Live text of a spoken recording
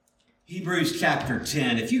Hebrews chapter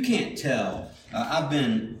 10. If you can't tell,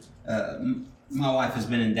 my wife has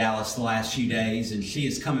been in Dallas the last few days, and she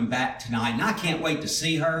is coming back tonight, and I can't wait to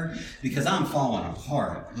see her because I'm falling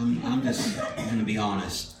apart. I'm just going to be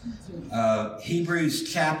honest.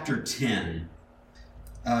 Hebrews chapter 10.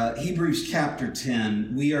 Hebrews chapter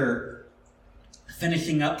 10. We are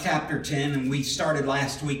finishing up chapter 10, and we started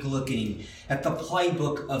last week looking at the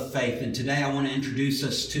playbook of faith. And today I want to introduce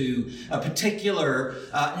us to a particular,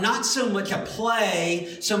 not so much a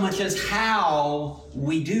play, so much as how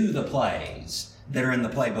we do the plays that are in the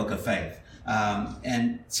playbook of faith.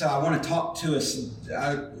 And so I want to talk to us,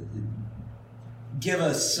 give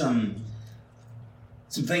us some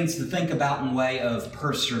things to think about in way of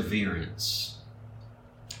perseverance.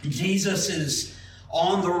 Jesus is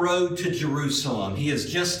on the road to Jerusalem. He has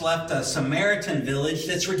just left a Samaritan village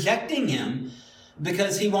that's rejecting him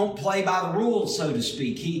because he won't play by the rules, so to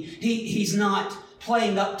speak. He's not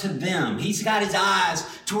playing up to them. He's got his eyes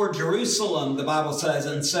toward Jerusalem, the Bible says.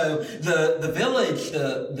 And so the village,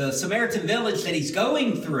 the Samaritan village that he's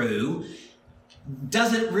going through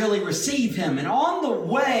doesn't really receive him. And on the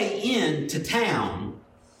way into town,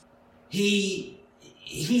 he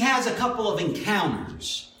has a couple of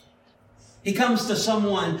encounters. He comes to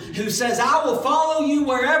someone who says, "I will follow you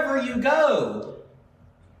wherever you go."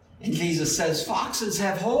 And Jesus says, "Foxes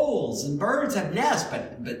have holes and birds have nests,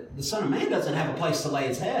 but the Son of Man doesn't have a place to lay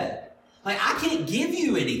his head." Like, I can't give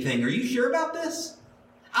you anything. Are you sure about this?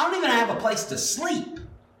 I don't even have a place to sleep.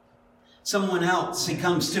 Someone else he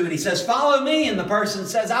comes to and he says, "Follow me." And the person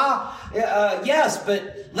says, "Yes,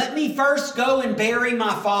 but let me first go and bury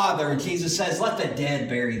my father." And Jesus says, "Let the dead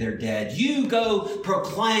bury their dead. You go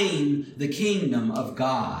proclaim the kingdom of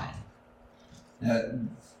God."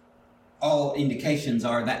 All indications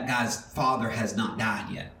are that guy's father has not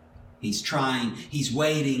died yet. He's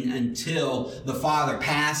waiting until the father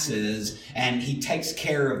passes and he takes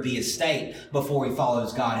care of the estate before he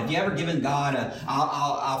follows God. Have you ever given God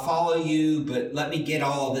I'll follow you, but let me get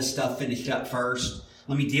all this stuff finished up first.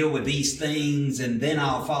 Let me deal with these things and then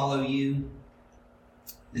I'll follow you.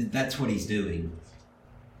 That's what he's doing.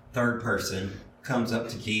 Third person comes up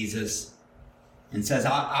to Jesus and says,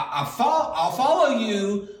 I'll follow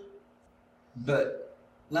you, but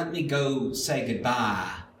let me go say goodbye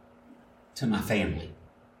to my family.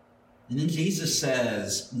 And then Jesus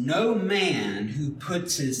says, "No man who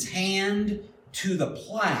puts his hand to the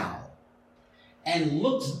plow and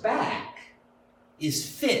looks back is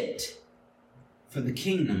fit for the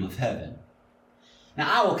kingdom of heaven." Now,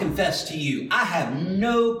 I will confess to you, I have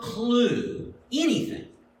no clue anything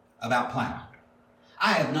about plowing.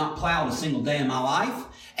 I have not plowed a single day in my life,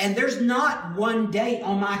 and there's not one date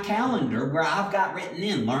on my calendar where I've got written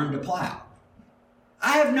in, "Learn to plow."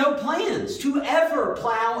 I have no plans to ever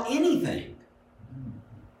plow anything.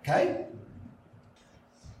 Okay?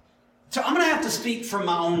 So I'm going to have to speak from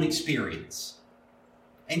my own experience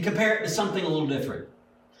and compare it to something a little different.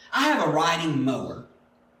 I have a riding mower.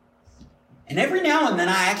 And every now and then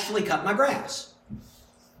I actually cut my grass.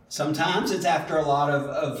 Sometimes it's after a lot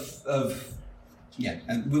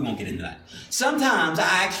we won't get into that. Sometimes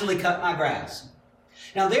I actually cut my grass.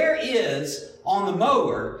 Now on the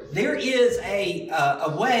mower, there is a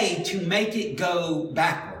way to make it go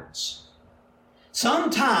backwards.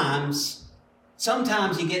 Sometimes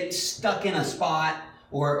you get stuck in a spot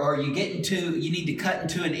or you need to cut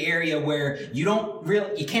into an area where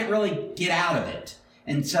you can't really get out of it.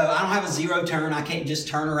 And so I don't have a zero turn. I can't just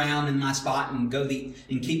turn around in my spot and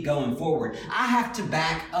keep going forward. I have to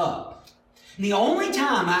back up. And the only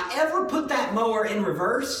time I ever put that mower in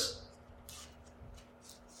reverse,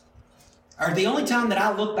 or the only time that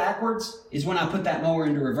I look backwards, is when I put that mower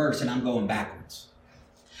into reverse and I'm going backwards.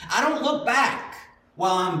 I don't look back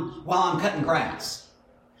while I'm cutting grass.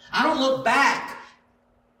 I don't look back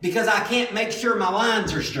because I can't make sure my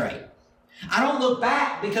lines are straight. I don't look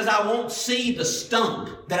back because I won't see the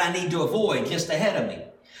stump that I need to avoid just ahead of me.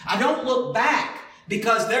 I don't look back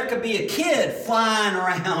because there could be a kid flying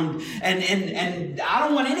around and I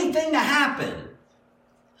don't want anything to happen.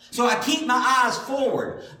 So I keep my eyes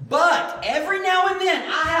forward. But every now and then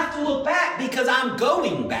I have to look back because I'm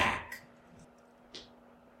going back.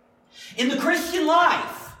 In the Christian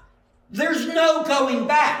life, there's no going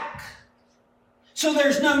back. So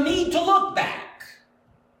there's no need to look back.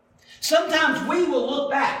 Sometimes we will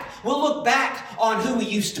look back. We'll look back on who we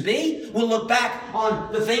used to be. We'll look back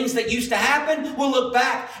on the things that used to happen. We'll look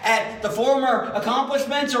back at the former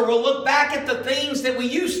accomplishments, or we'll look back at the things that we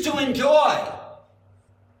used to enjoy.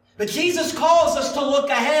 But Jesus calls us to look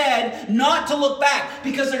ahead, not to look back,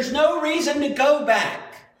 because there's no reason to go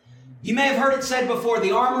back. You may have heard it said before,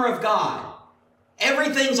 the armor of God.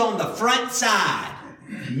 Everything's on the front side.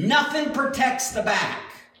 Nothing protects the back.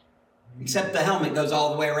 Except the helmet goes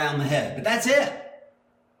all the way around the head. But that's it.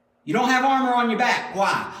 You don't have armor on your back.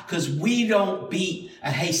 Why? Because we don't beat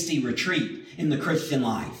a hasty retreat in the Christian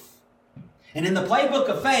life. And in the playbook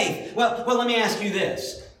of faith, well, let me ask you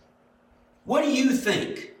this. What do you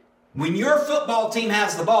think when your football team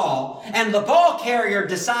has the ball and the ball carrier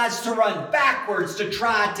decides to run backwards to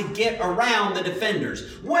try to get around the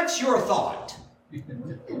defenders? What's your thought? You're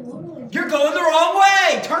going the wrong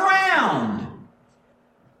way. Turn around.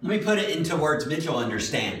 Let me put it into words Mitch will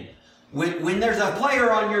understand. When there's a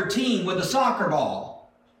player on your team with a soccer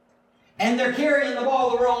ball and they're carrying the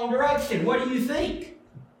ball the wrong direction, what do you think?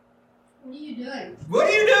 What are you doing? What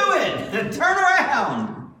are you doing? Turn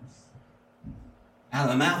around. Out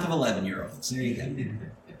of the mouth of 11-year-olds. There you go.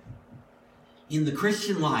 In the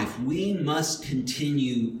Christian life, we must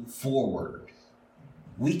continue forward.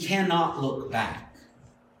 We cannot look back.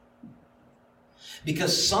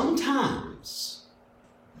 Because sometimes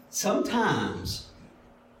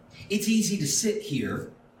it's easy to sit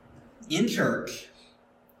here in church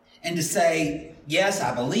and to say, yes,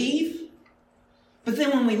 I believe, but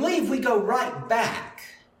then when we leave, we go right back.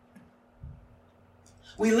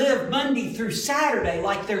 We live Monday through Saturday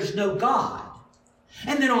like there's no God.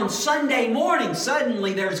 And then on Sunday morning,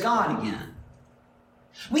 suddenly there's God again.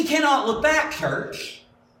 We cannot look back, church,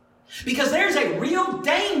 because there's a real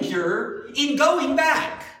danger in going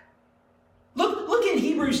back. Look in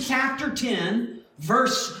Hebrews chapter 10,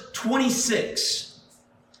 verse 26.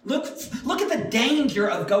 Look at the danger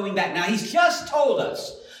of going back. Now, he's just told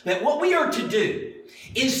us that what we are to do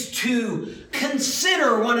is to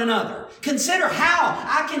consider one another. Consider how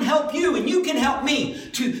I can help you and you can help me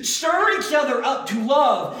to stir each other up to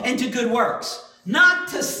love and to good works. Not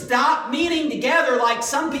to stop meeting together like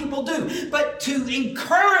some people do, but to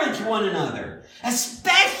encourage one another,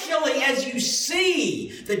 especially as you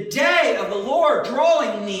see the day of the Lord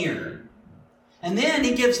drawing near. And then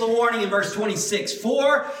he gives the warning in verse 26,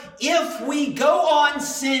 for if we go on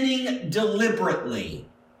sinning deliberately,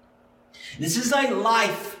 this is a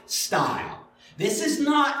lifestyle. This is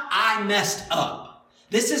not I messed up.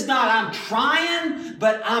 This is not I'm trying,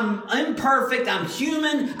 but I'm imperfect. I'm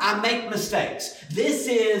human. I make mistakes. This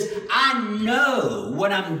is I know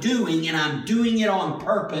what I'm doing and I'm doing it on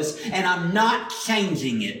purpose and I'm not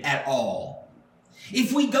changing it at all.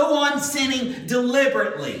 If we go on sinning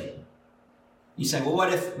deliberately, you say, well,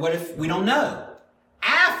 what if we don't know?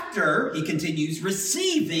 After, he continues,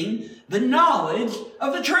 receiving the knowledge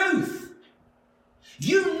of the truth.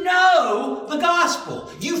 You know the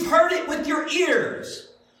gospel. You've heard it with your ears.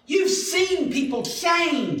 You've seen people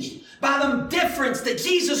changed by the difference that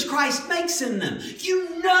Jesus Christ makes in them.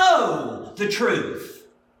 You know the truth.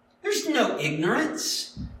 There's no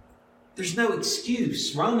ignorance. There's no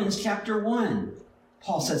excuse. Romans chapter 1.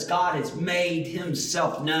 Paul says God has made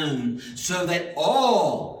himself known so that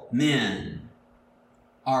all men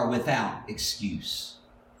are without excuse.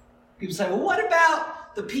 People say, well, what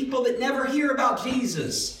about the people that never hear about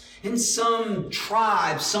Jesus in some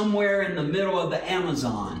tribe somewhere in the middle of the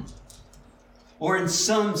Amazon or in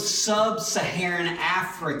some sub-Saharan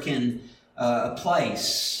African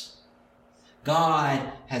place?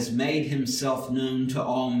 God has made himself known to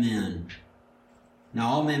all men. Now,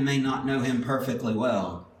 all men may not know him perfectly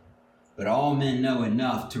well, but all men know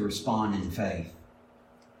enough to respond in faith.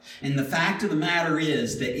 And the fact of the matter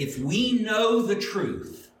is that if we know the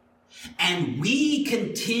truth and we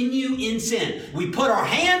continue in sin, we put our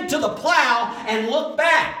hand to the plow and look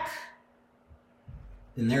back,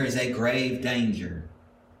 then there is a grave danger.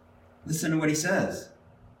 Listen to what he says.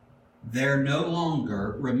 There no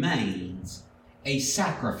longer remains a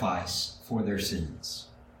sacrifice for their sins.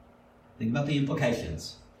 Think about the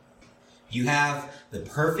implications. You have the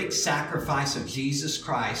perfect sacrifice of Jesus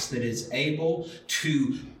Christ that is able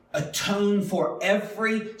to atone for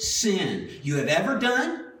every sin you have ever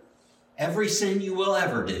done, every sin you will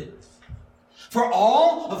ever do. For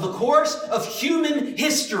all of the course of human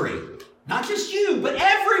history. Not just you, but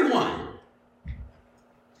everyone.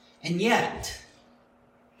 And yet,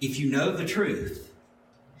 if you know the truth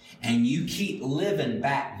and you keep living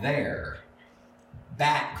back there,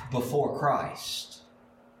 back before Christ,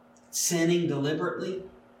 sinning deliberately,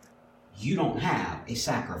 you don't have a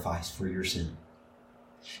sacrifice for your sin.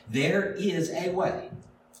 There is a way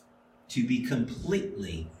to be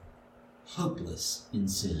completely hopeless in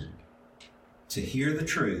sin, to hear the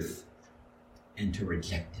truth and to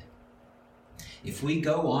reject it. If we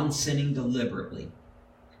go on sinning deliberately,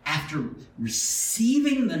 after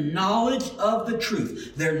receiving the knowledge of the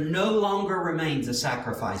truth, there no longer remains a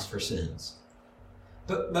sacrifice for sins.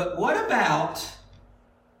 But what about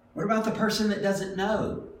about the person that doesn't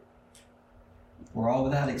know? We're all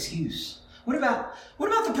without excuse. What about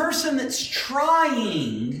the person that's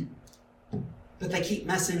trying, but they keep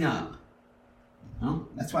messing up? Well,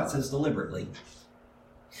 that's why it says deliberately.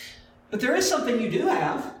 But there is something you do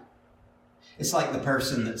have. It's like the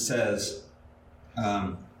person that says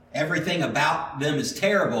everything about them is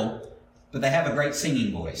terrible, but they have a great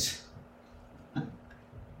singing voice.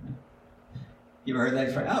 You ever heard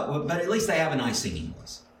that phrase? Oh, well, but at least they have a nice singing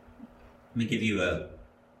voice. Let me give you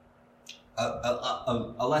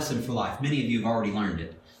a lesson for life. Many of you have already learned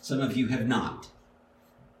it. Some of you have not.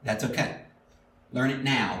 That's okay. Learn it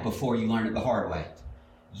now before you learn it the hard way.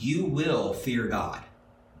 You will fear God.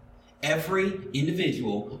 Every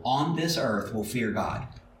individual on this earth will fear God.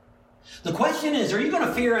 The question is, are you going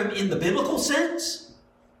to fear him in the biblical sense?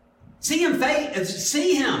 See him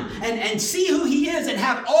and see who he is and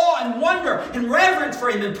have awe and wonder and reverence for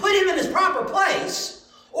him and put him in his proper place?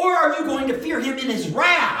 Or are you going to fear him in his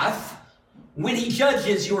wrath when he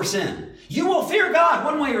judges your sin? You will fear God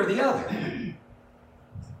one way or the other.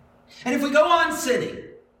 And if we go on sinning,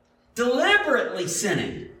 deliberately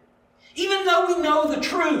sinning, even though we know the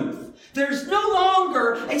truth, there's no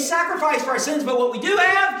longer a sacrifice for our sins, but what we do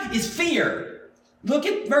have is fear. Look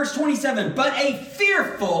at verse 27. But a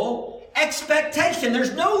fearful expectation.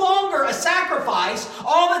 There's no longer a sacrifice.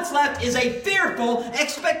 All that's left is a fearful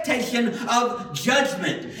expectation of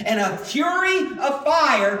judgment and a fury of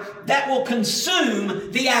fire that will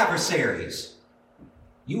consume the adversaries.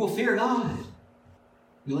 You will fear God.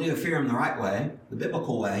 You'll either fear him the right way, the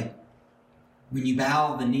biblical way, when you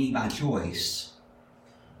bow the knee by choice,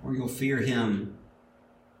 or you'll fear him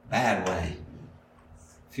the bad way,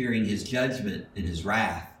 fearing his judgment and his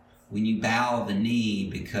wrath, when you bow the knee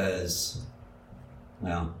because,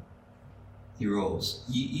 well, he rules.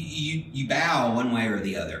 You bow one way or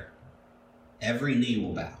the other. Every knee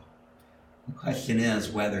will bow. The question is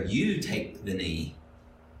whether you take the knee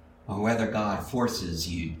or whether God forces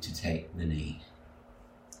you to take the knee.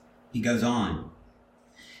 He goes on.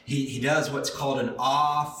 He does what's called an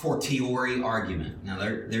a fortiori argument. Now,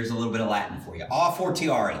 there's a little bit of Latin for you. A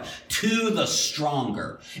fortiori, to the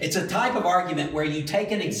stronger. It's a type of argument where you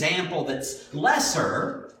take an example that's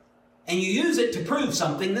lesser and you use it to prove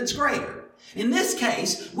something that's greater. In this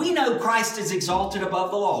case, we know Christ is exalted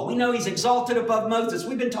above the law. We know he's exalted above Moses.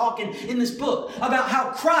 We've been talking in this book about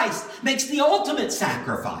how Christ makes the ultimate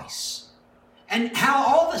sacrifice. And how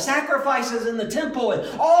all the sacrifices in the temple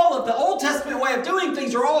and all of the Old Testament way of doing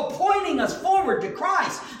things are all pointing us forward to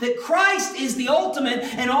Christ. That Christ is the ultimate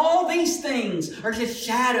and all these things are just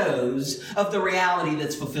shadows of the reality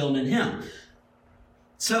that's fulfilled in him.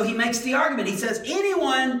 So he makes the argument. He says,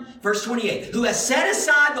 anyone, verse 28, who has set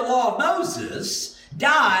aside the law of Moses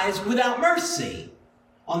dies without mercy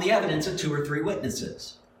on the evidence of 2 or 3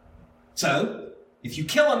 witnesses. So, if you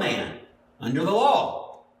kill a man under the law,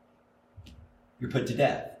 you're put to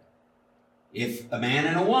death. If a man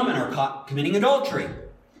and a woman are caught committing adultery,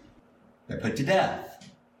 they're put to death.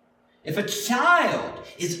 If a child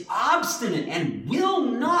is obstinate and will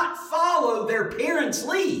not follow their parents'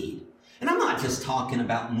 lead, and I'm not just talking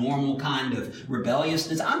about normal kind of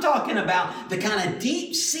rebelliousness, I'm talking about the kind of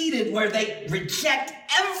deep-seated where they reject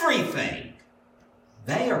everything,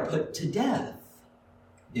 they are put to death.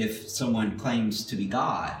 If someone claims to be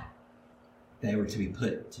God, they were to be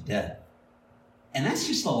put to death. And that's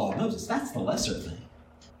just the law of Moses. That's the lesser thing.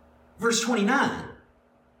 Verse 29.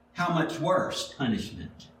 How much worse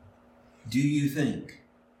punishment do you think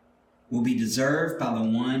will be deserved by the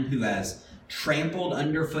one who has trampled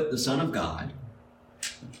underfoot the Son of God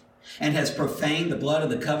and has profaned the blood of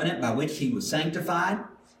the covenant by which he was sanctified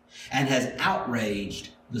and has outraged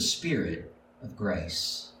the Spirit of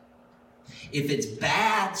grace? If it's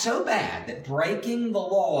bad, so bad that breaking the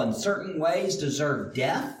law in certain ways deserve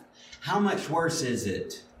death, how much worse is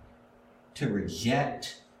it to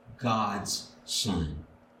reject God's Son,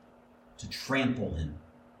 to trample him,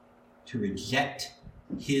 to reject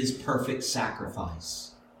his perfect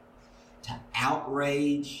sacrifice, to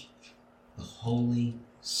outrage the Holy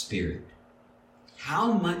Spirit?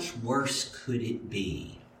 How much worse could it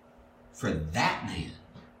be for that man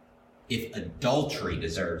if adultery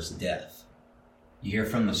deserves death? You hear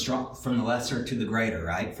from the lesser to the greater,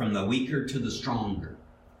 right? From the weaker to the stronger.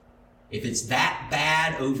 If it's that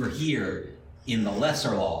bad over here in the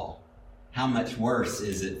lesser law, how much worse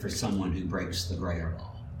is it for someone who breaks the greater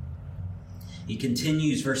law? He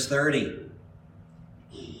continues, verse 30.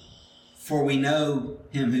 For we know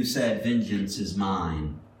him who said, vengeance is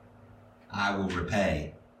mine, I will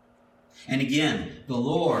repay. And again, the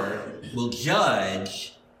Lord will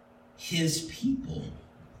judge his people.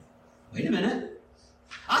 Wait a minute.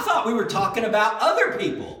 I thought thought we were talking about other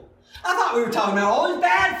people. I thought we were talking about all those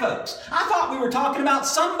bad folks. I thought we were talking about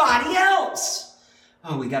somebody else.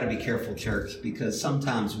 Oh, we got to be careful, church, because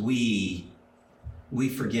sometimes we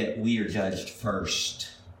forget we are judged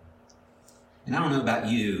first. And I don't know about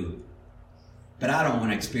you, but I don't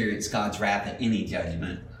want to experience God's wrath at any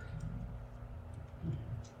judgment.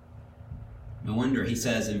 No wonder he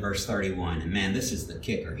says in verse 31, and man, this is the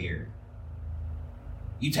kicker here.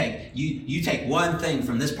 You take one thing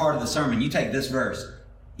from this part of the sermon, you take this verse.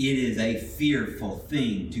 It is a fearful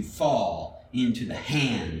thing to fall into the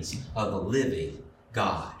hands of the living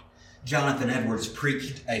God. Jonathan Edwards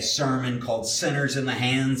preached a sermon called Sinners in the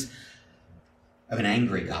Hands of an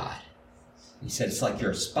Angry God. He said it's like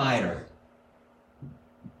you're a spider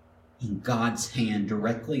in God's hand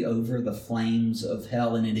directly over the flames of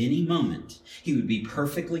hell, and at any moment he would be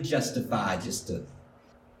perfectly justified just to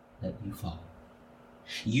let you fall.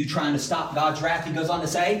 You trying to stop God's wrath, he goes on to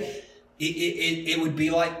say, it would be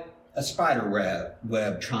like a spider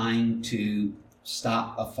web trying to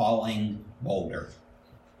stop a falling boulder.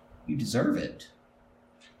 You deserve it.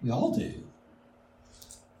 We all do.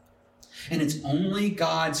 And it's only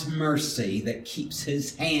God's mercy that keeps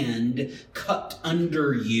his hand cupped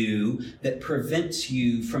under you, that prevents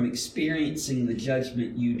you from experiencing the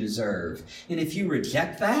judgment you deserve. And if you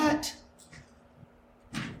reject that,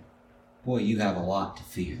 boy, you have a lot to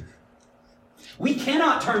fear. We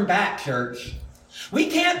cannot turn back, church.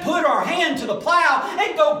 We can't put our hand to the plow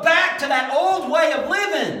and go back to that old way of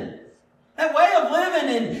living. That way of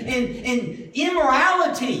living in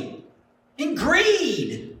immorality, in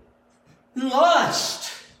greed, in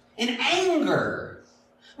lust, in anger.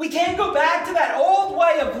 We can't go back to that old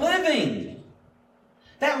way of living.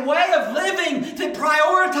 That way of living that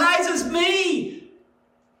prioritizes me.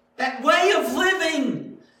 That way of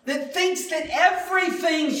living that thinks that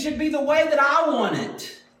everything should be the way that I want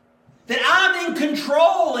it. That I'm in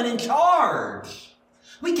control and in charge.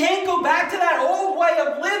 We can't go back to that old way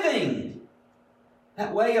of living.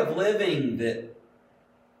 That way of living that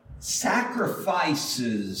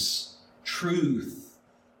sacrifices truth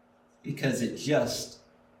because it just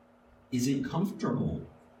isn't comfortable.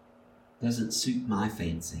 Doesn't suit my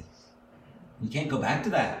fancy. We can't go back to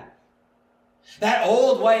that. That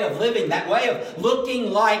old way of living, that way of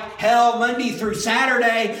looking like hell Monday through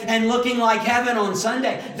Saturday and looking like heaven on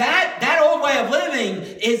Sunday, that old way of living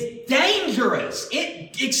is dangerous.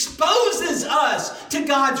 It exposes us to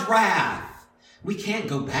God's wrath. We can't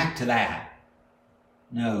go back to that.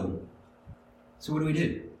 No. So what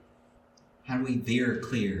do? How do we veer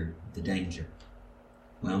clear of the danger?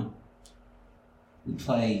 Well, we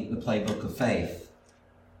play the playbook of faith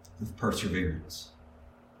with perseverance.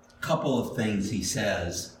 A couple of things he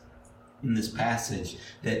says in this passage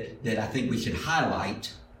that I think we should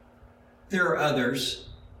highlight. There are others,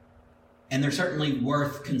 and they're certainly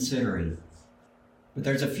worth considering. But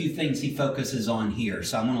there's a few things he focuses on here,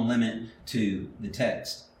 so I'm going to limit to the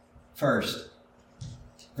text. First,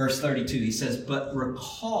 verse 32, he says, "But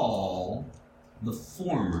recall the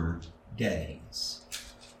former days."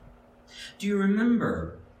 Do you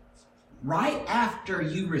remember, right after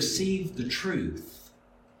you received the truth,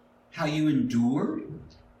 how you endured?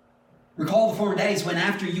 Recall the former days when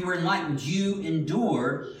after you were enlightened, you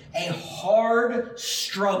endured a hard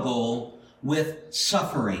struggle with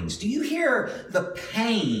sufferings. Do you hear the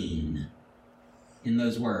pain in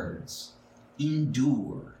those words?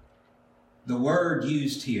 Endure. The word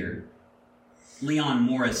used here, Leon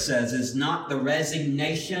Morris says, is not the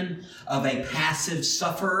resignation of a passive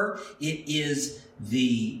sufferer. It is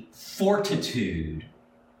the fortitude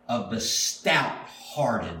of the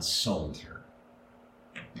stout-hearted soldier.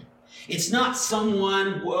 It's not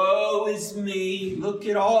someone, woe is me, look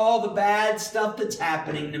at all the bad stuff that's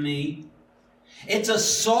happening to me. It's a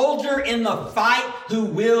soldier in the fight who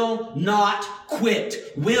will not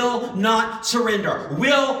quit, will not surrender,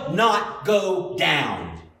 will not go down.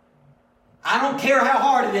 I don't care how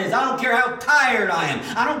hard it is. I don't care how tired I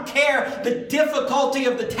am. I don't care the difficulty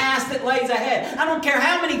of the task that lays ahead. I don't care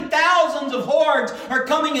how many thousands of hordes are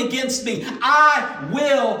coming against me. I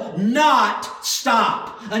will not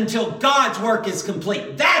stop until God's work is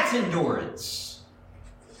complete. That's endurance.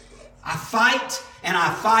 I fight and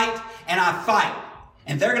I fight and I fight.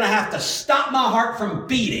 And they're going to have to stop my heart from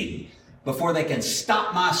beating before they can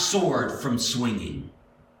stop my sword from swinging.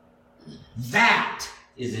 That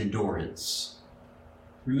is endurance.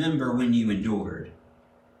 Remember when you endured.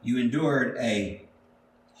 You endured a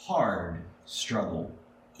hard struggle.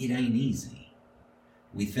 It ain't easy.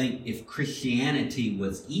 We think if Christianity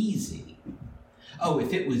was easy,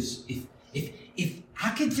 if I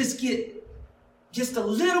could just get just a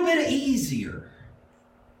little bit easier,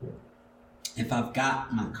 if I've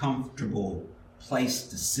got my comfortable place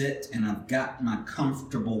to sit and I've got my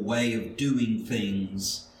comfortable way of doing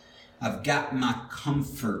things, I've got my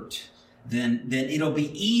comfort, then it'll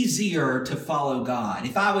be easier to follow God.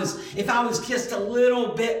 If I was just a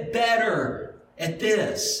little bit better at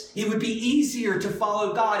this, it would be easier to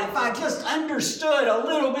follow God. If I just understood a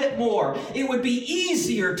little bit more, it would be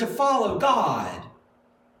easier to follow God.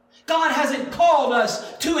 God hasn't called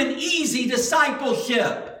us to an easy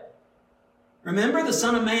discipleship. Remember, the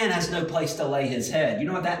Son of Man has no place to lay his head. You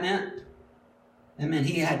know what that meant? That meant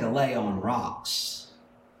he had to lay on rocks,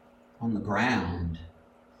 on the ground.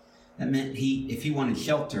 That meant if he wanted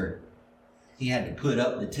shelter, he had to put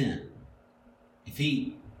up the tent. If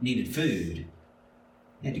he needed food,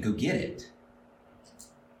 he had to go get it.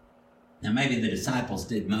 Now, maybe the disciples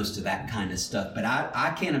did most of that kind of stuff, but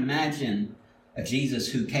I can't imagine a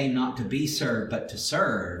Jesus who came not to be served, but to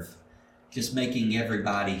serve, just making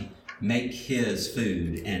everybody make his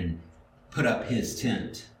food and put up his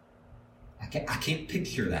tent. I can't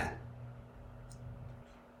picture that.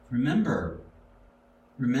 Remember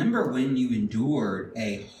when you endured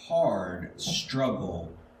a hard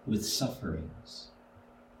struggle with sufferings.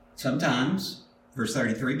 Sometimes, verse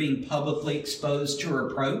 33, being publicly exposed to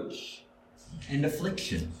reproach and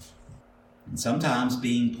affliction. And sometimes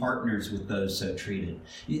being partners with those so treated.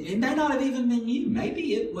 It may not have even been you.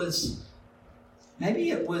 Maybe it was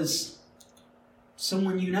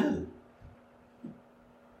someone you know.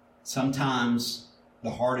 Sometimes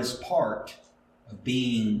the hardest part of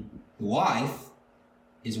being the wife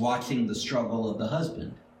is watching the struggle of the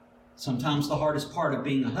husband. Sometimes the hardest part of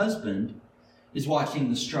being a husband is watching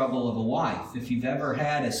the struggle of a wife. If you've ever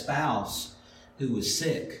had a spouse who was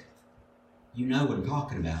sick, you know what I'm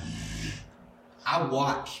talking about. I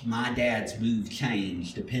watch my dad's mood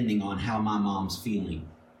change depending on how my mom's feeling.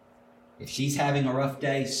 If she's having a rough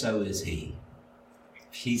day, so is he.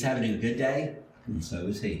 If she's having a good day, and so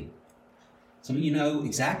is he. Some of you know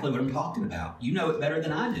exactly what I'm talking about. You know it better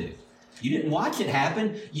than I do. You didn't watch it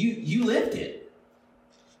happen. You lived it.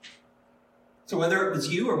 So whether it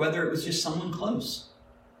was you or whether it was just someone close,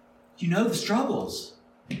 you know the struggles.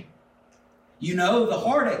 You know the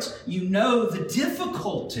heartaches. You know the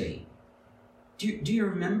difficulty. Do you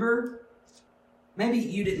remember? Maybe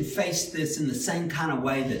you didn't face this in the same kind of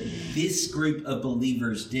way that this group of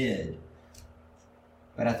believers did.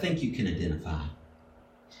 But I think you can identify.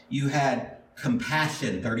 You had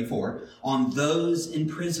compassion, 34, on those in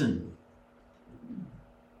prison,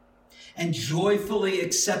 and joyfully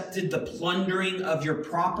accepted the plundering of your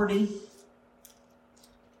property,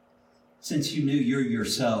 since you knew you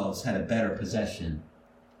yourselves had a better possession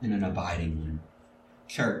and an abiding one.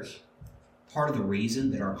 Church, part of the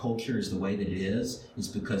reason that our culture is the way that it is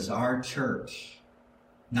because our church,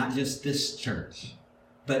 not just this church,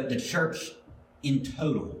 but the church in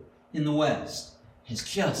total in the West, has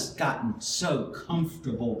just gotten so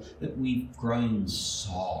comfortable that we've grown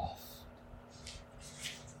soft.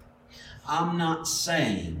 I'm not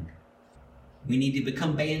saying we need to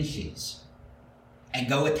become banshees and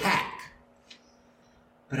go attack,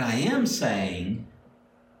 but I am saying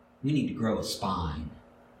we need to grow a spine.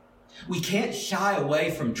 We can't shy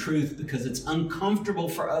away from truth because it's uncomfortable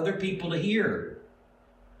for other people to hear.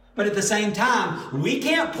 But at the same time, we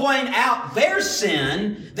can't point out their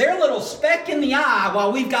sin, their little speck in the eye,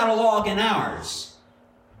 while we've got a log in ours.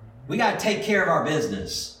 We got to take care of our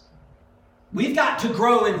business. We've got to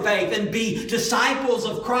grow in faith and be disciples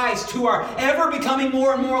of Christ who are ever becoming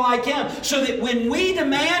more and more like Him, so that when we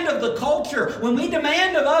demand of the culture, when we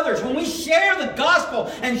demand of others, when we share the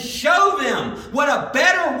gospel and show them what a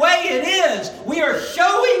better way it is, we are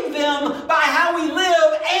showing them by how we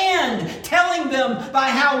live and telling them by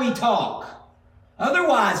how we talk.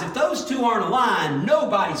 Otherwise, if those two aren't aligned,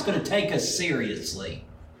 nobody's going to take us seriously.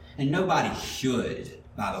 And nobody should,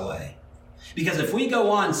 by the way. Because if we go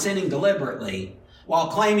on sinning deliberately while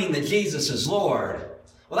claiming that Jesus is Lord,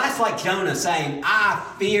 well, that's like Jonah saying,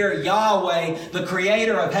 I fear Yahweh, the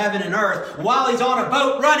creator of heaven and earth, while he's on a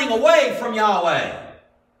boat running away from Yahweh.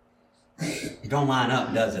 It don't line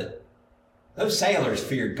up, does it? Those sailors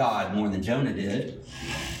feared God more than Jonah did.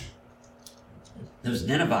 Those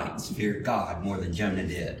Ninevites feared God more than Jonah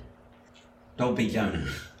did. Don't be Jonah.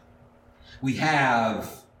 We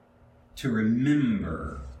have to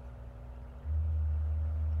remember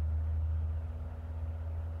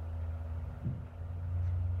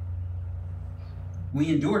we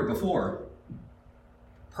endured before.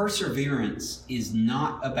 Perseverance is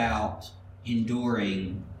not about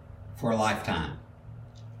enduring for a lifetime.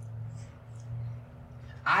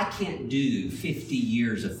 I can't do 50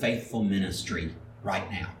 years of faithful ministry right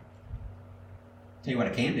now. Tell you what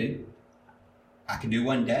I can do. I can do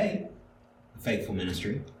one day of faithful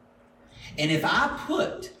ministry. And if I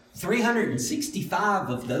put 365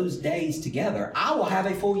 of those days together, I will have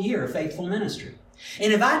a full year of faithful ministry.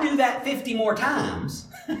 And if I do that 50 more times,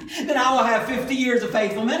 then I will have 50 years of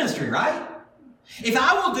faithful ministry, right? If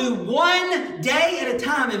I will do one day at a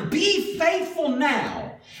time and be faithful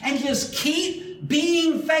now and just keep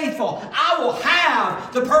being faithful, I will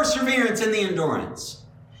have the perseverance and the endurance.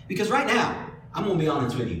 Because right now, I'm going to be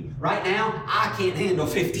honest with you. Right now, I can't handle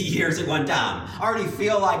 50 years at one time. I already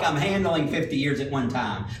feel like I'm handling 50 years at one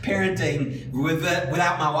time, parenting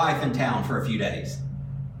without my wife in town for a few days.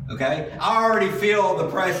 Okay? I already feel the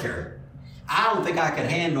pressure. I don't think I could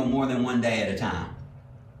handle more than one day at a time.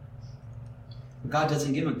 But God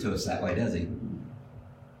doesn't give it to us that way, does He?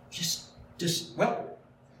 Well,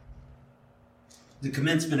 the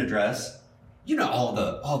commencement address, you know, all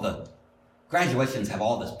the graduations have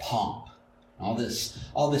all this pomp, all this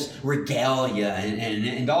regalia,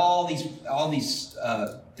 and all these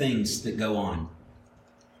things that go on.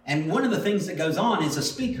 And one of the things that goes on is a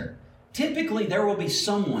speaker. Typically, there will be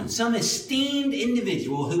some esteemed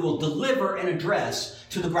individual who will deliver an address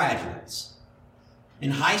to the graduates.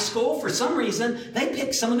 In high school, for some reason, they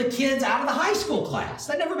pick some of the kids out of the high school class.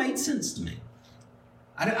 That never made sense to me.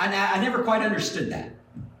 I never quite understood that.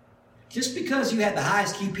 Just because you had the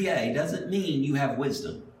highest GPA doesn't mean you have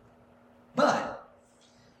wisdom. But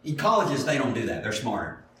in colleges, they don't do that. They're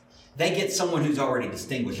smarter. They get someone who's already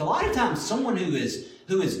distinguished. A lot of times, someone who has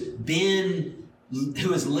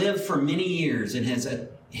lived for many years and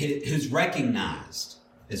who's recognized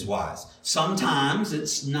as wise. Sometimes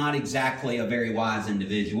it's not exactly a very wise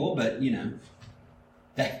individual, but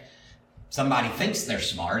somebody thinks they're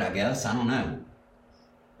smart, I guess. I don't know.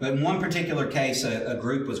 But in one particular case, a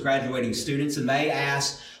group was graduating students, and they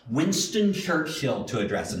asked Winston Churchill to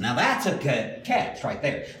address them. Now, that's a good catch right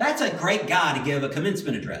there. That's a great guy to give a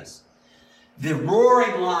commencement address. The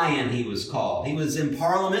Roaring Lion, he was called. He was in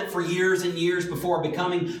Parliament for years and years before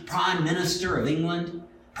becoming Prime Minister of England.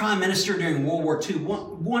 Prime Minister during World War II.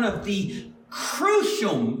 One of the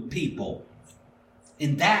crucial people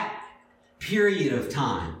in that period of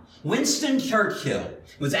time. Winston Churchill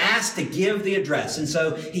was asked to give the address. And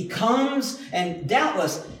so he comes, and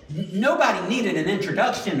doubtless nobody needed an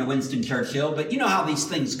introduction to Winston Churchill, but you know how these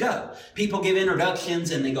things go. People give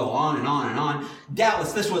introductions and they go on and on and on.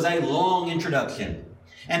 Doubtless this was a long introduction.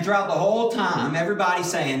 And throughout the whole time,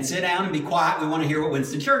 everybody's saying, sit down and be quiet. We want to hear what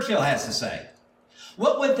Winston Churchill has to say.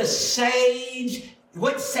 What sage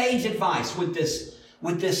advice would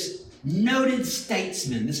this noted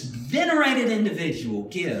statesman, this venerated individual,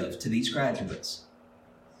 give to these graduates?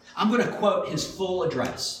 I'm going to quote his full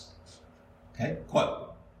address. Okay, quote.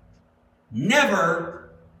 Never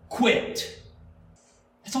quit.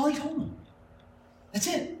 That's all he told them. That's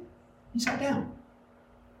it. He sat down.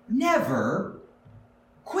 Never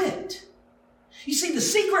quit. You see, the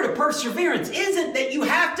secret of perseverance isn't that you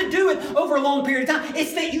have to do it over a long period of time.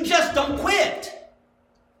 It's that you just don't quit.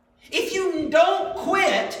 If you don't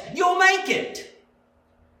quit, you'll make it.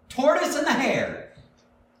 Tortoise and the hare.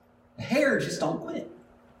 The hare just don't quit.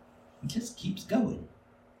 It just keeps going.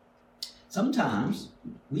 Sometimes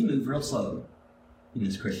we move real slow in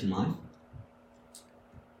this Christian life.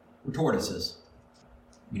 We're tortoises.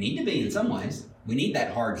 We need to be in some ways. We need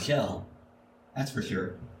that hard shell. That's for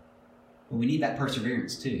sure. But we need that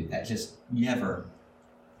perseverance too. That just never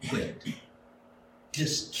quit.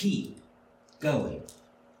 Just keep going.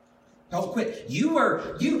 Don't quit. You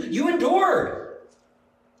endured.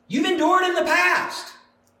 You've endured in the past.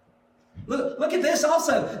 Look at this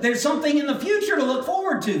also. There's something in the future to look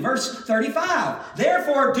forward to. Verse 35.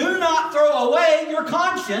 Therefore, do not throw away your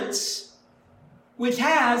conscience, which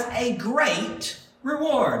has a great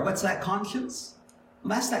reward. What's that conscience?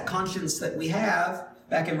 Well, that's that conscience that we have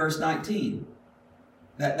back in verse 19.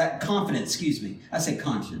 That confidence, excuse me. I say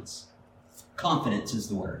conscience. Confidence is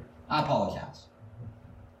the word. I apologize.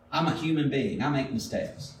 I'm a human being. I make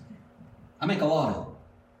mistakes. I make a lot of them.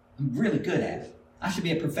 I'm really good at it. I should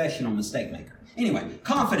be a professional mistake maker. Anyway,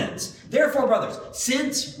 confidence. Therefore, brothers,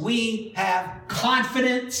 since we have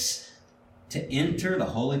confidence to enter the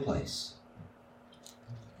holy place.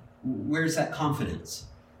 Where's that confidence?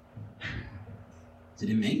 Is it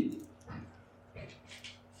in me?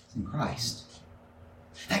 It's in Christ.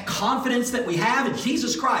 That confidence that we have in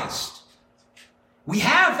Jesus Christ. We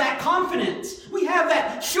have that confidence. We have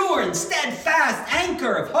that sure and steadfast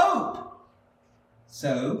anchor of hope.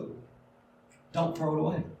 So, don't throw it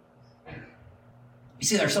away. You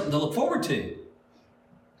see, there's something to look forward to.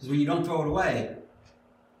 Because when you don't throw it away,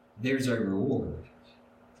 there's a reward.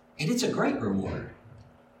 And it's a great reward.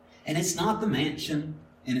 And it's not the mansion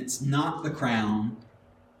and it's not the crown,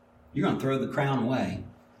 you're going to throw the crown away.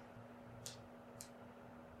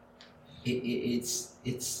 It's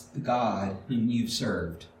the God whom you've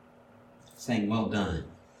served saying, well done.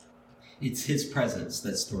 It's his presence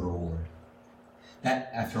that's the reward.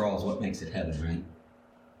 That, after all, is what makes it heaven, right?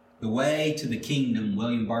 The way to the kingdom,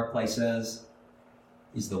 William Barclay says,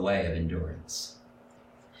 is the way of endurance.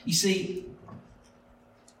 You see,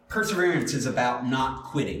 perseverance is about not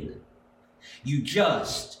quitting. You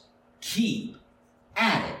just keep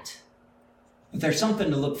at it. But there's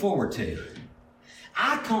something to look forward to.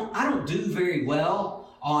 I don't do very well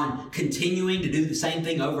on continuing to do the same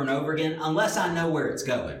thing over and over again unless I know where it's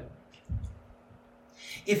going.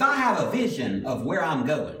 If I have a vision of where I'm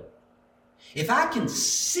going, if I can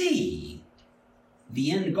see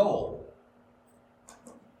the end goal,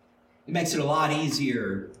 it makes it a lot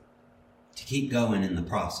easier to keep going in the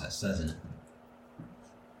process, doesn't it?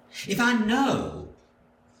 If I know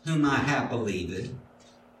whom I have believed,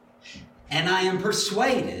 and I am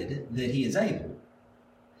persuaded that he is able,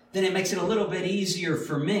 then it makes it a little bit easier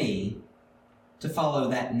for me to follow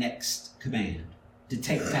that next command, to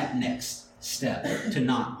take that next step, to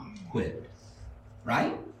not quit.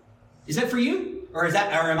 Right? Is that for you? Or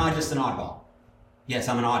am I just an oddball? Yes,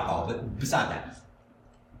 I'm an oddball, but beside that.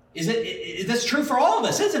 That's true for all of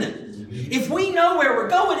us, isn't it? If we know where we're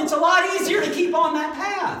going, it's a lot easier to keep on that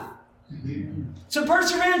path. So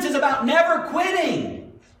perseverance is about never quitting.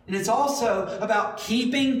 And it's also about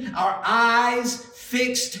keeping our eyes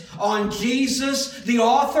fixed on Jesus, the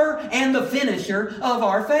author and the finisher of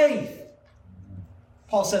our faith.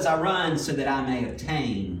 Paul says, I run so that I may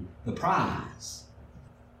obtain the prize.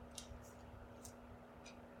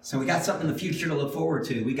 So we got something in the future to look forward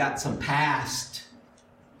to. We got some past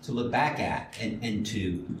to look back at and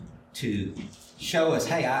to show us,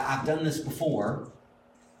 hey, I've done this before,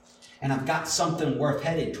 and I've got something worth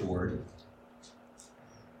headed toward.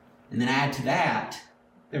 And then add to that,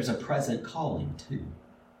 there's a present calling too.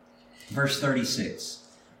 Verse 36,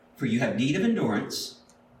 for you have need of endurance,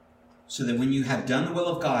 so that when you have done the will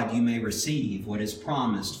of God, you may receive what is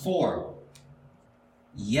promised. For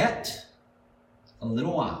yet a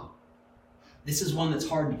little while. This is one that's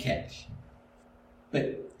hard to catch.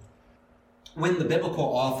 But when the biblical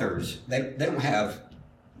authors, they don't have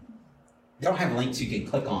links you can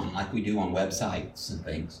click on like we do on websites and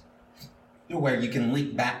things, where you can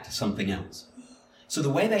link back to something else. So the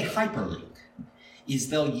way they hyperlink is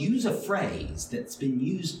they'll use a phrase that's been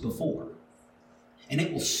used before, and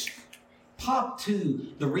it will pop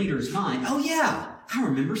to the reader's mind. Oh yeah, I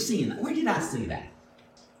remember seeing that. Where did I see that?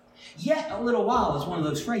 Yet a little while is one of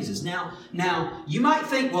those phrases. Now you might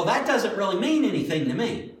think, well, that doesn't really mean anything to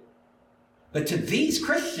me. But to these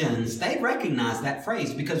Christians, they recognize that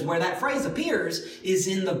phrase because where that phrase appears is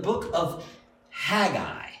in the book of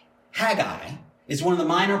Haggai. Haggai is one of the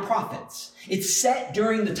minor prophets. It's set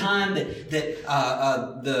during the time that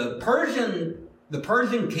the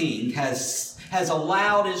Persian king has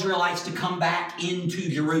allowed Israelites to come back into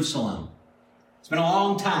Jerusalem. It's been a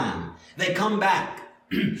long time. They come back.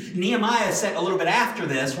 Nehemiah is set a little bit after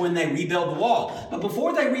this when they rebuild the wall. But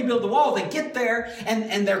before they rebuild the wall, they get there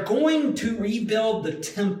and they're going to rebuild the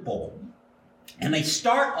temple. And they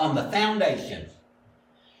start on the foundation.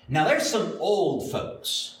 Now there's some old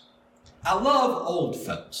folks. I love old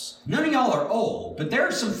folks. None of y'all are old, but there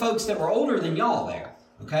are some folks that were older than y'all there.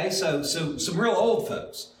 Okay, so some real old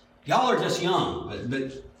folks. Y'all are just young,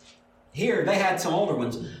 but here they had some older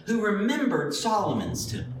ones who remembered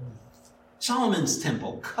Solomon's temple. Solomon's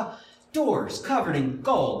temple, doors covered in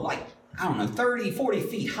gold, like, 30, 40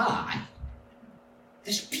 feet high.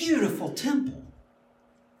 This beautiful temple,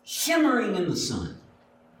 shimmering in the sun.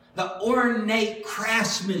 The ornate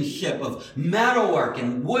craftsmanship of metalwork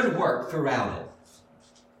and woodwork throughout it.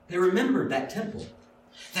 They remembered that temple.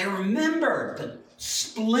 They remembered the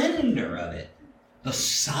splendor of it, the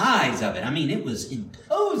size of it. It was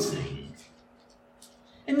imposing.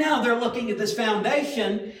 And now they're looking at this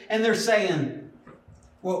foundation and they're saying,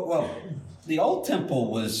 well, the old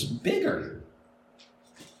temple was bigger.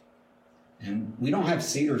 And we don't have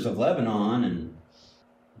cedars of Lebanon and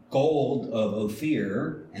gold of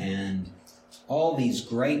Ophir and all these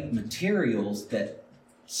great materials that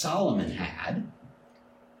Solomon had.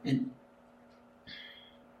 And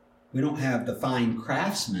we don't have the fine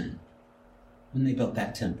craftsmen when they built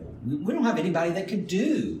that temple. We don't have anybody that could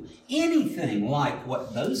do anything like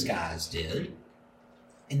what those guys did.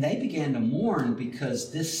 And they began to mourn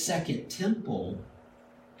because this second temple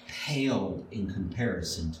paled in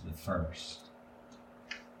comparison to the first.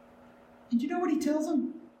 And you know what he tells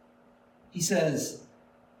them? He says,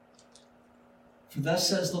 for thus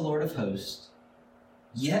says the Lord of hosts,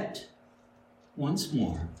 Yet, once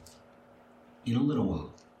more, in a little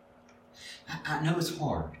while. I know it's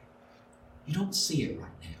hard. You don't see it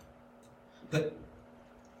right now. But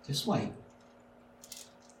just wait.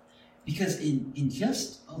 Because in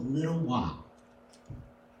just a little while,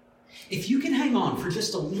 if you can hang on for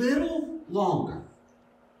just a little longer,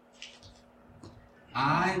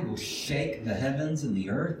 I will shake the heavens and the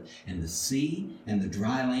earth and the sea and the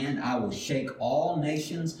dry land. I will shake all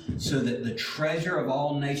nations so that the treasure of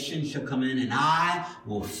all nations shall come in, and I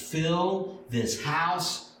will fill this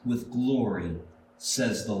house with glory,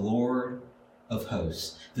 says the Lord of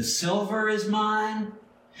hosts. The silver is mine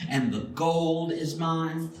and the gold is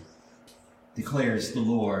mine, declares the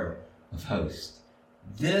Lord of hosts.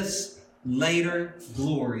 This later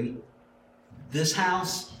glory, this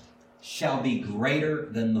house shall be greater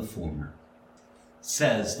than the former,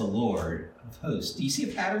 says the Lord of hosts. Do you see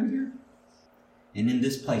a pattern here? And in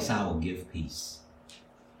this place I will give peace,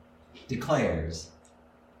 declares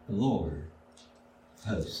the Lord of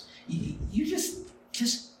hosts. You just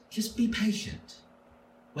be patient.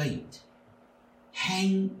 Wait.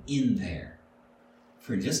 Hang in there.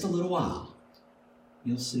 For just a little while,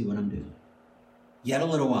 you'll see what I'm doing. Yet a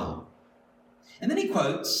little while. And then he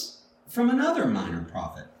quotes from another minor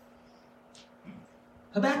prophet,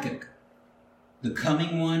 Habakkuk. The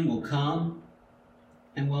coming one will come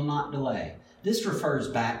and will not delay. This refers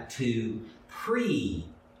back to pre-exile.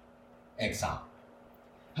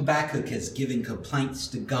 Habakkuk is giving complaints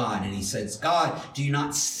to God, and he says, God, do you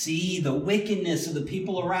not see the wickedness of the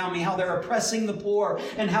people around me, how they're oppressing the poor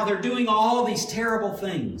and how they're doing all these terrible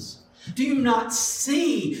things? Do you not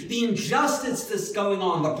see the injustice that's going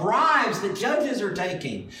on, the bribes that judges are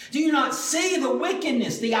taking? Do you not see the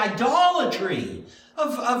wickedness, the idolatry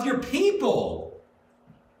of your people?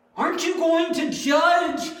 Aren't you going to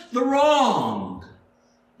judge the wrong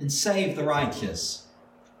and save the righteous?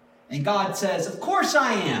 And God says, of course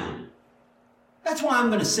I am. That's why I'm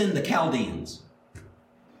going to send the Chaldeans.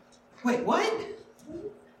 Wait, what?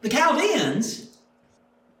 The Chaldeans?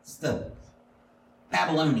 It's the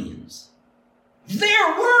Babylonians.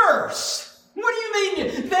 They're worse. What do you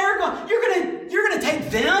mean? You're going to take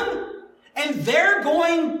them and they're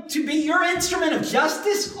going to be your instrument of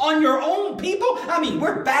justice on your own people? I mean,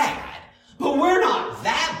 we're bad, but we're not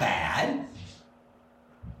that bad.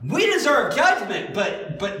 We deserve judgment,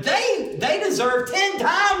 but they deserve 10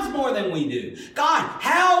 times more than we do. God,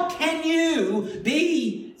 how can you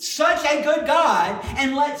be such a good God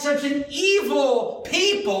and let such an evil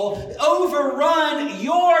people overrun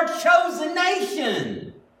your chosen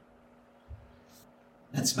nation?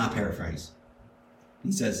 That's my paraphrase.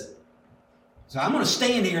 He says, so I'm going to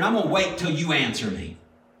stand here and I'm going to wait till you answer me.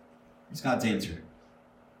 It's God's answer.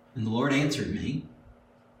 And the Lord answered me.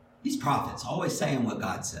 These prophets always saying what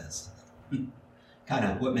God says. Kind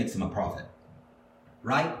of what makes them a prophet.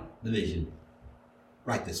 Write the vision.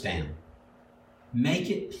 Write this down.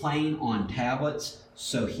 Make it plain on tablets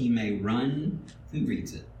so he may run who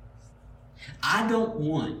reads it. I don't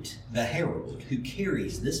want the herald who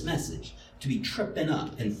carries this message to be tripping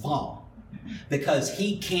up and fall because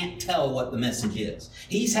he can't tell what the message is.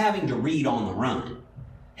 He's having to read on the run.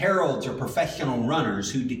 Heralds are professional runners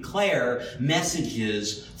who declare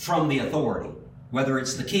messages from the authority, whether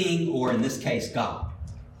it's the king or, in this case, God.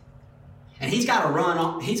 And he's got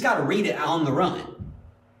to read it on the run.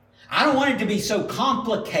 I don't want it to be so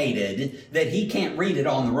complicated that he can't read it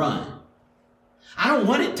on the run. I don't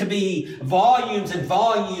want it to be volumes and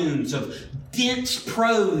volumes of dense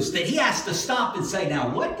prose that he has to stop and say, now,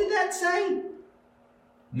 what did that say?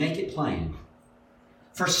 Make it plain.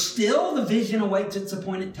 For still the vision awaits its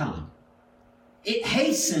appointed time. It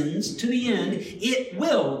hastens to the end. It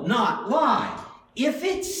will not lie. If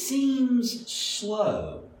it seems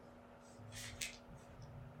slow,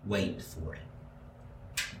 wait for it.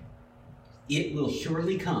 It will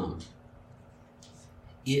surely come.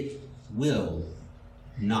 It will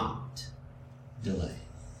not delay.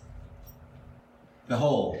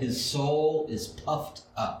 Behold, his soul is puffed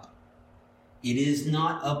up. It is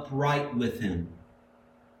not upright with him.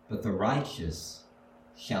 But the righteous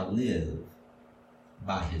shall live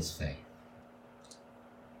by his faith.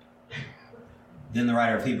 Then the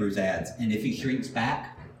writer of Hebrews adds, and if he shrinks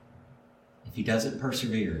back, if he doesn't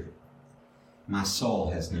persevere, my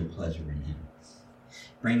soul has no pleasure in him.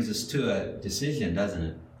 Brings us to a decision, doesn't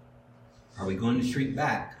it? Are we going to shrink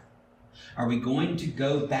back? Are we going to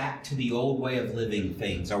go back to the old way of living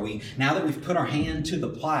things? Are we, now that we've put our hand to the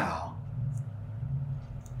plow,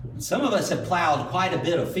 some of us have plowed quite a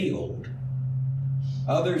bit of field.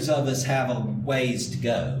 Others of us have a ways to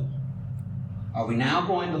go. Are we now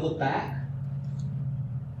going to look back?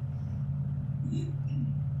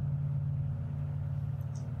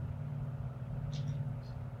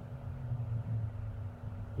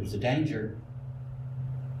 There's a danger.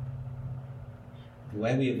 The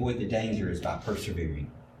way we avoid the danger is by persevering.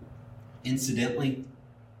 Incidentally,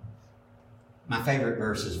 my favorite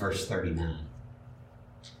verse is verse 39.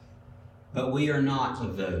 But we are not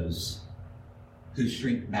of those who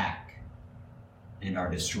shrink back and are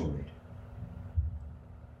destroyed,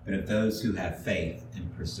 but of those who have faith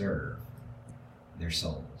and preserve their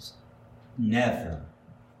souls. Never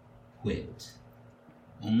quit.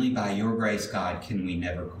 Only by your grace, God, can we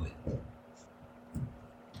never quit.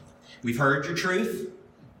 We've heard your truth.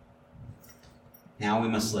 Now we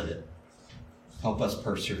must live it. Help us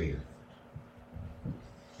persevere.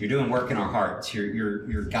 You're doing work in our hearts.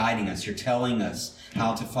 You're guiding us. You're telling us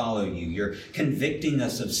how to follow you. You're convicting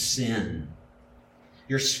us of sin.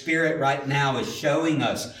 Your Spirit right now is showing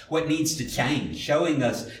us what needs to change, showing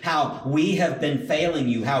us how we have been failing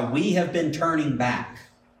you, how we have been turning back.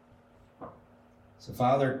 So,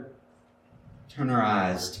 Father, turn our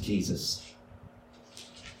eyes to Jesus.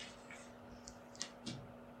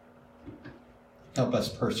 Help us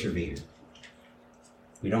persevere.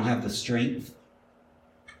 We don't have the strength,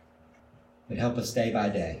 but help us day by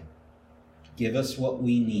day. Give us what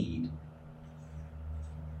we need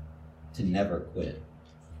to never quit.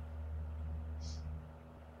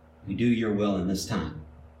 We do your will in this time.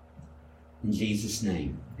 In Jesus'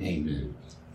 name, amen.